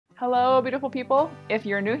Hello, beautiful people. If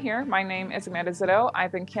you're new here, my name is Amanda Zitto.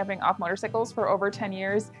 I've been camping off motorcycles for over 10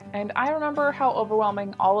 years, and I remember how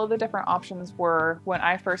overwhelming all of the different options were when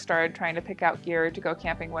I first started trying to pick out gear to go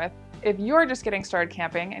camping with. If you're just getting started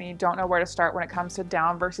camping and you don't know where to start when it comes to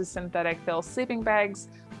down versus synthetic fill sleeping bags,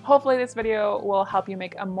 hopefully this video will help you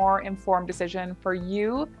make a more informed decision for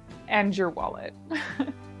you and your wallet.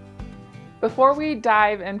 Before we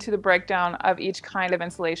dive into the breakdown of each kind of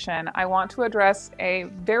insulation, I want to address a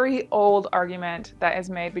very old argument that is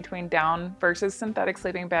made between down versus synthetic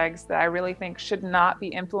sleeping bags that I really think should not be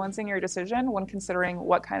influencing your decision when considering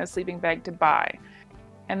what kind of sleeping bag to buy.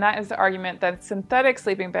 And that is the argument that synthetic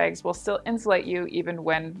sleeping bags will still insulate you even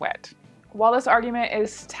when wet. While this argument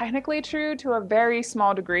is technically true to a very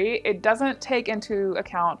small degree, it doesn't take into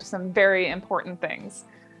account some very important things.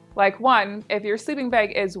 Like one, if your sleeping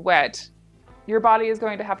bag is wet, your body is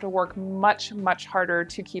going to have to work much harder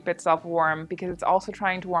to keep itself warm because it's also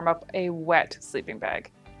trying to warm up a wet sleeping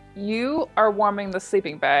bag. You are warming the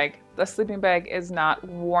sleeping bag. The sleeping bag is not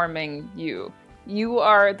warming you. You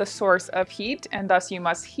are the source of heat, and thus you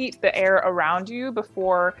must heat the air around you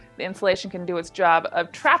before the insulation can do its job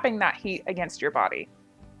of trapping that heat against your body.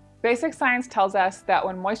 Basic science tells us that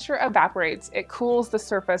when moisture evaporates, it cools the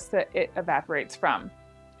surface that it evaporates from.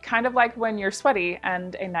 Kind of like when you're sweaty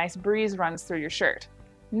and a nice breeze runs through your shirt.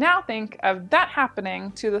 Now think of that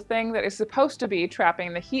happening to the thing that is supposed to be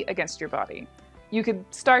trapping the heat against your body. You could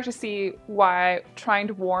start to see why trying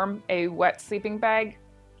to warm a wet sleeping bag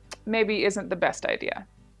maybe isn't the best idea.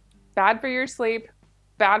 Bad for your sleep,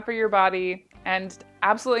 bad for your body, and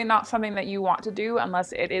absolutely not something that you want to do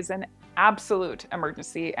unless it is an absolute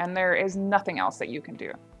emergency and there is nothing else that you can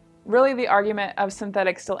do. Really, the argument of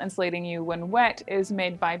synthetic still insulating you when wet is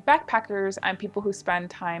made by backpackers and people who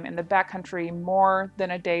spend time in the backcountry more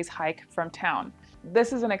than a day's hike from town.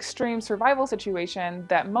 This is an extreme survival situation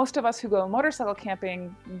that most of us who go motorcycle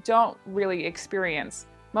camping don't really experience.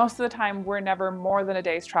 Most of the time, we're never more than a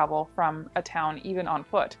day's travel from a town, even on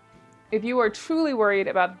foot. If you are truly worried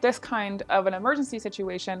about this kind of an emergency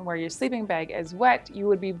situation where your sleeping bag is wet, you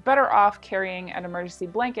would be better off carrying an emergency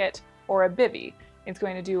blanket or a bivvy. It's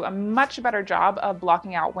going to do a much better job of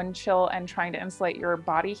blocking out wind chill and trying to insulate your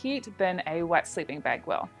body heat than a wet sleeping bag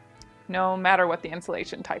will, no matter what the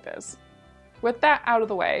insulation type is. With that out of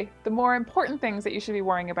the way, the more important things that you should be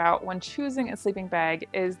worrying about when choosing a sleeping bag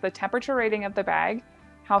is the temperature rating of the bag,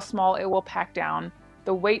 how small it will pack down,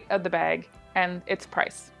 the weight of the bag, and its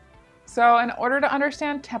price. So in order to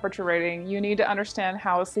understand temperature rating, you need to understand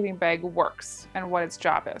how a sleeping bag works and what its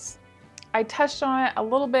job is. I touched on it a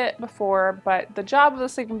little bit before, but the job of the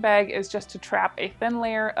sleeping bag is just to trap a thin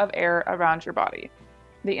layer of air around your body.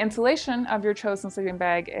 The insulation of your chosen sleeping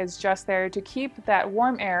bag is just there to keep that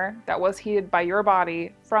warm air that was heated by your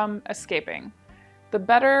body from escaping. The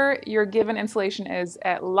better your given insulation is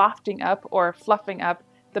at lofting up or fluffing up,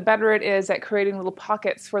 the better it is at creating little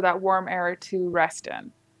pockets for that warm air to rest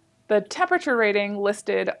in. The temperature rating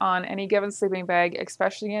listed on any given sleeping bag,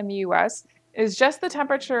 especially in the US, is just the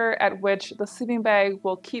temperature at which the sleeping bag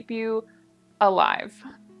will keep you alive.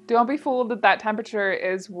 Don't be fooled that that temperature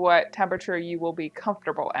is what temperature you will be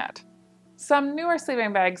comfortable at. Some newer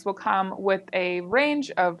sleeping bags will come with a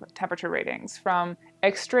range of temperature ratings, from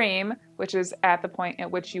extreme, which is at the point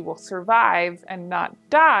at which you will survive and not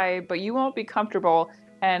die, but you won't be comfortable,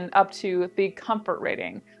 and up to the comfort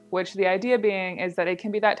rating, which the idea being is that it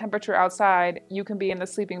can be that temperature outside, you can be in the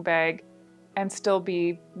sleeping bag, and still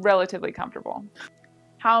be relatively comfortable.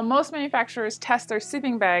 How most manufacturers test their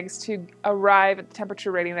sleeping bags to arrive at the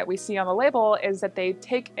temperature rating that we see on the label is that they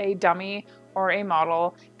take a dummy or a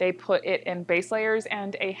model, they put it in base layers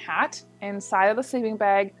and a hat inside of the sleeping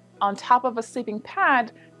bag on top of a sleeping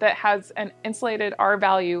pad that has an insulated R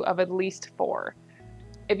value of at least 4.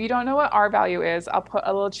 If you don't know what R value is, I'll put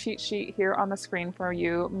a little cheat sheet here on the screen for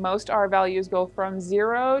you. Most R values go from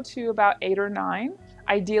 0 to about 8 or 9.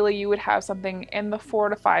 Ideally, you would have something in the 4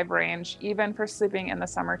 to 5 range, even for sleeping in the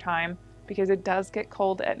summertime, because it does get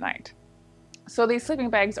cold at night. So these sleeping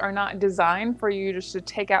bags are not designed for you just to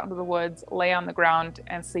take out into the woods, lay on the ground,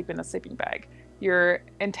 and sleep in a sleeping bag. You're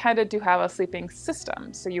intended to have a sleeping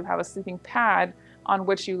system, so you have a sleeping pad on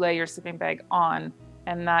which you lay your sleeping bag on,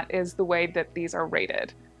 and that is the way that these are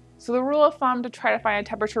rated. So the rule of thumb to try to find a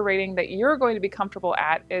temperature rating that you're going to be comfortable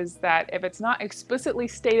at is that if it's not explicitly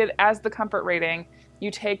stated as the comfort rating,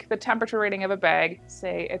 you take the temperature rating of a bag,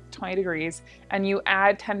 say it's 20 degrees, and you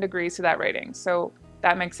add 10 degrees to that rating. So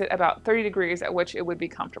that makes it about 30 degrees at which it would be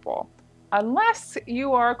comfortable. Unless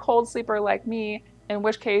you are a cold sleeper like me, in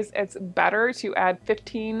which case it's better to add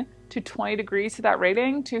 15 to 20 degrees to that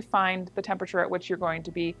rating to find the temperature at which you're going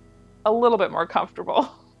to be a little bit more comfortable.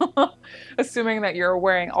 assuming that you're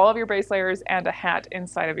wearing all of your base layers and a hat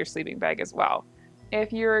inside of your sleeping bag as well.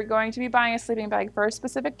 If you're going to be buying a sleeping bag for a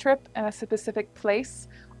specific trip in a specific place,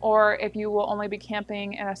 or if you will only be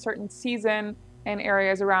camping in a certain season in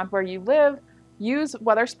areas around where you live, use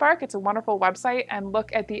WeatherSpark. It's a wonderful website, and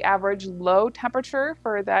look at the average low temperature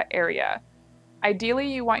for that area.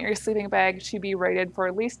 Ideally, you want your sleeping bag to be rated for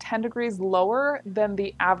at least 10 degrees lower than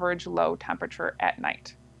the average low temperature at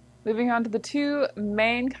night. Moving on to the two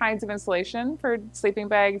main kinds of insulation for sleeping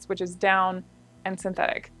bags, which is down and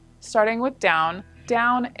synthetic. Starting with down.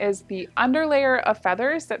 Down is the underlayer of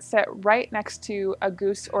feathers that sit right next to a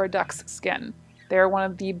goose or a duck's skin. They're one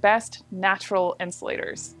of the best natural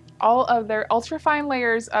insulators. All of their ultrafine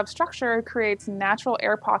layers of structure creates natural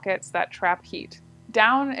air pockets that trap heat.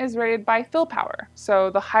 Down is rated by fill power,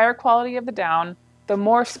 so the higher quality of the down, the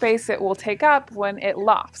more space it will take up when it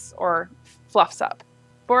lofts or fluffs up.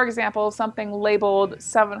 For example, something labeled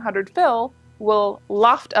 700 fill will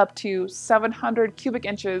loft up to 700 cubic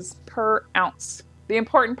inches per ounce. The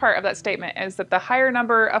important part of that statement is that the higher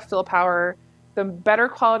number of fill power, the better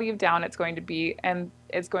quality of down it's going to be, and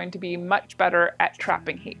it's going to be much better at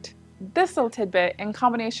trapping heat. This little tidbit, in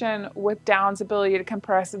combination with down's ability to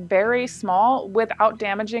compress very small without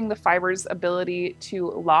damaging the fiber's ability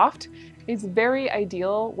to loft, is very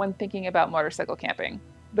ideal when thinking about motorcycle camping.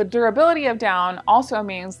 The durability of down also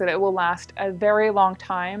means that it will last a very long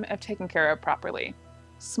time if taken care of properly.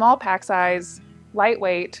 Small pack size,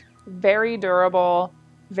 lightweight, very durable,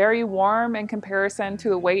 very warm in comparison to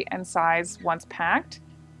the weight and size once packed.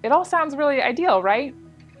 It all sounds really ideal, right?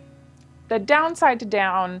 The downside to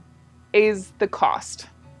down is the cost.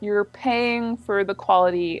 You're paying for the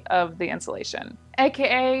quality of the insulation.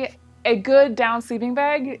 AKA, a good down sleeping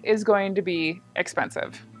bag is going to be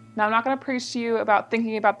expensive. Now, I'm not going to preach to you about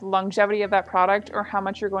thinking about the longevity of that product or how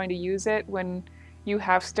much you're going to use it when you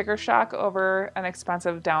have sticker shock over an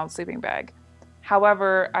expensive down sleeping bag.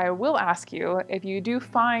 However, I will ask you, if you do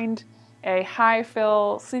find a high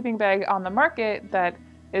fill sleeping bag on the market that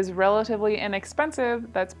is relatively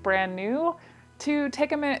inexpensive, that's brand new, to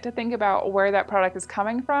take a minute to think about where that product is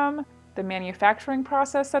coming from, the manufacturing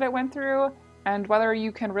process that it went through, and whether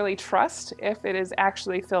you can really trust if it is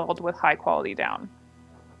actually filled with high quality down.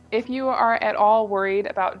 If you are at all worried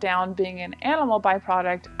about down being an animal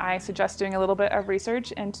byproduct, I suggest doing a little bit of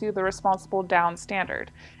research into the Responsible Down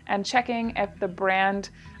Standard and checking if the brand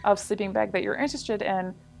of sleeping bag that you're interested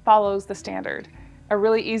in follows the standard. A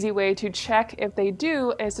really easy way to check if they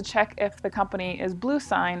do is to check if the company is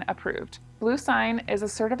Bluesign approved. Bluesign is a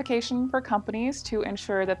certification for companies to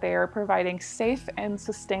ensure that they are providing safe and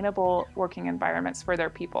sustainable working environments for their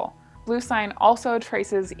people. Bluesign also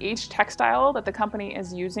traces each textile that the company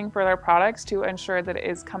is using for their products to ensure that it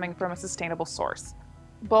is coming from a sustainable source.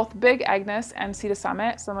 Both Big Agnes and Sea to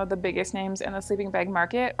Summit, some of the biggest names in the sleeping bag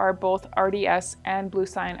market, are both RDS and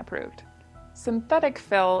Bluesign approved. Synthetic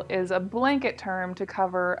fill is a blanket term to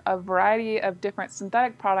cover a variety of different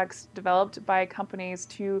synthetic products developed by companies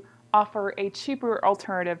to offer a cheaper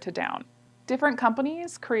alternative to down. Different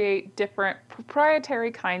companies create different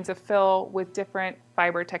proprietary kinds of fill with different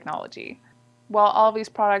fiber technology. While all of these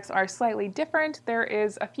products are slightly different, there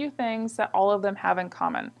is a few things that all of them have in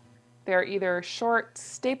common. They're either short,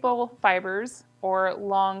 staple fibers or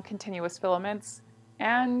long, continuous filaments,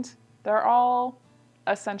 and they're all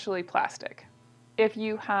essentially plastic. If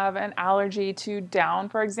you have an allergy to down,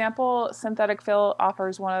 for example, synthetic fill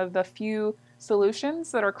offers one of the few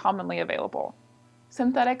solutions that are commonly available.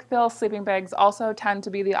 Synthetic fill sleeping bags also tend to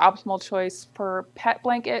be the optimal choice for pet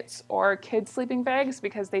blankets or kids' sleeping bags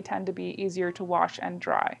because they tend to be easier to wash and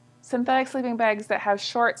dry. Synthetic sleeping bags that have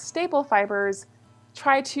short, staple fibers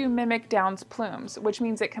try to mimic down's plumes, which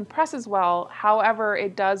means it compresses well, however,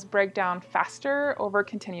 it does break down faster over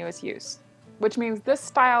continuous use, which means this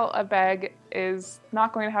style of bag is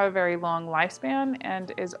not going to have a very long lifespan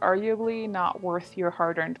and is arguably not worth your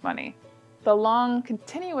hard-earned money. The long,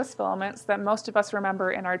 continuous filaments that most of us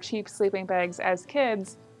remember in our cheap sleeping bags as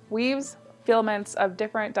kids weaves filaments of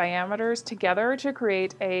different diameters together to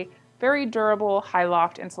create a very durable,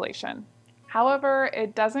 high-loft insulation. However,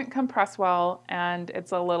 it doesn't compress well and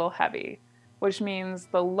it's a little heavy, which means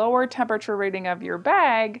the lower temperature rating of your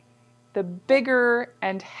bag, the bigger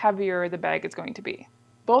and heavier the bag is going to be.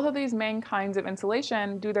 Both of these main kinds of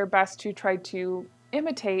insulation do their best to try to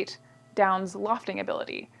imitate down's lofting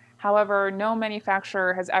ability. However, no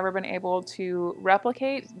manufacturer has ever been able to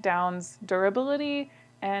replicate down's durability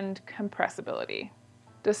and compressibility.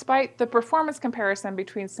 Despite the performance comparison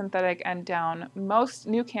between synthetic and down, most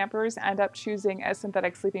new campers end up choosing a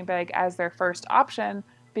synthetic sleeping bag as their first option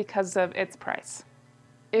because of its price.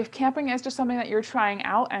 If camping is just something that you're trying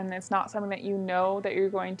out and it's not something that you know that you're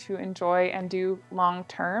going to enjoy and do long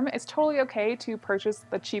term, it's totally okay to purchase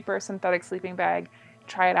the cheaper synthetic sleeping bag,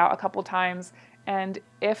 try it out a couple times, and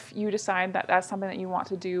if you decide that that's something that you want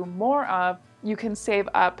to do more of, you can save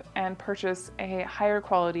up and purchase a higher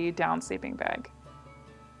quality down sleeping bag,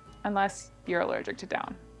 unless you're allergic to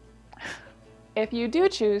down. If you do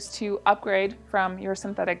choose to upgrade from your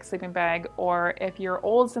synthetic sleeping bag, or if your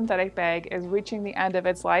old synthetic bag is reaching the end of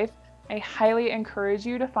its life, I highly encourage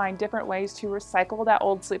you to find different ways to recycle that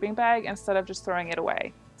old sleeping bag instead of just throwing it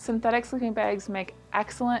away. Synthetic sleeping bags make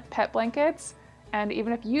excellent pet blankets, and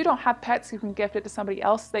even if you don't have pets, you can gift it to somebody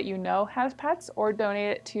else that you know has pets or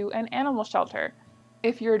donate it to an animal shelter.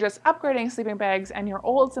 If you're just upgrading sleeping bags and your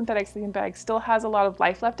old synthetic sleeping bag still has a lot of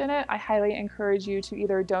life left in it, I highly encourage you to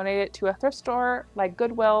either donate it to a thrift store like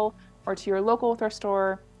Goodwill, or to your local thrift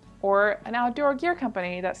store, or an outdoor gear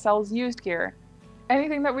company that sells used gear.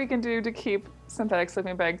 Anything that we can do to keep synthetic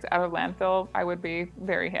sleeping bags out of landfill, I would be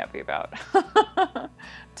very happy about.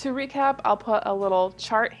 To recap, I'll put a little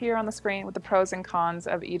chart here on the screen with the pros and cons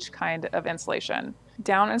of each kind of insulation.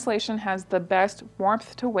 Down insulation has the best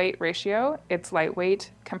warmth to weight ratio. It's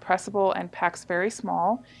lightweight, compressible, and packs very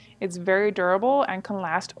small. It's very durable and can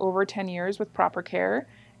last over 10 years with proper care.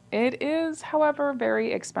 It is, however,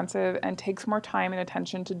 very expensive and takes more time and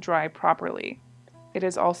attention to dry properly. It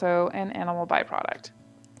is also an animal byproduct.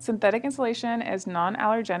 Synthetic insulation is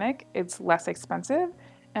non-allergenic, it's less expensive,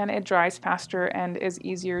 and it dries faster and is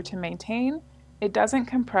easier to maintain. It doesn't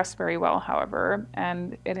compress very well, however,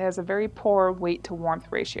 and it has a very poor weight to warmth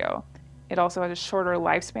ratio. It also has a shorter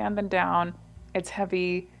lifespan than down, it's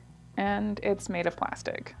heavy, and it's made of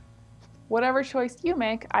plastic. Whatever choice you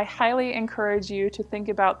make, I highly encourage you to think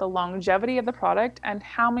about the longevity of the product and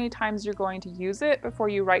how many times you're going to use it before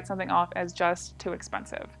you write something off as just too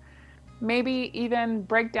expensive. Maybe even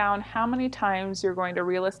break down how many times you're going to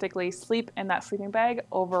realistically sleep in that sleeping bag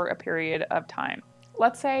over a period of time.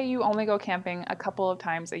 Let's say you only go camping a couple of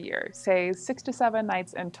times a year, say 6 to 7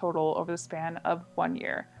 nights in total over the span of 1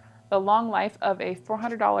 year. The long life of a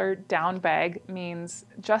 $400 down bag means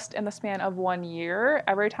just in the span of 1 year,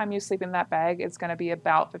 every time you sleep in that bag, it's going to be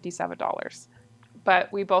about $57.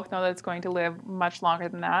 But we both know that it's going to live much longer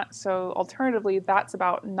than that, so alternatively, that's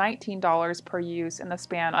about $19 per use in the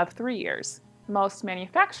span of 3 years. Most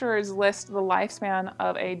manufacturers list the lifespan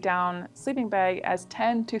of a down sleeping bag as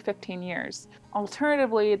 10 to 15 years.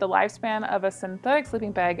 Alternatively, the lifespan of a synthetic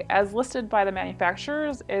sleeping bag, as listed by the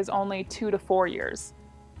manufacturers, is only 2 to 4 years.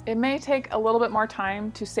 It may take a little bit more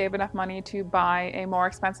time to save enough money to buy a more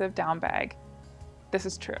expensive down bag. This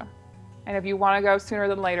is true. And if you want to go sooner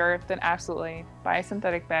than later, then absolutely buy a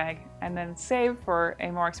synthetic bag and then save for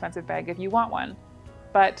a more expensive bag if you want one.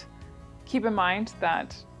 But keep in mind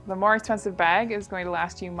that the more expensive bag is going to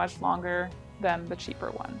last you much longer than the cheaper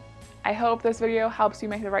one. I hope this video helps you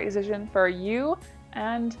make the right decision for you.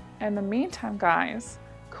 And in the meantime, guys,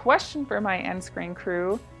 question for my end screen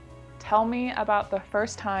crew, tell me about the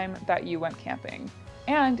first time that you went camping.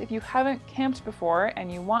 And if you haven't camped before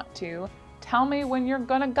and you want to, tell me when you're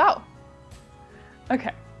gonna go.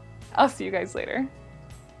 Okay, I'll see you guys later.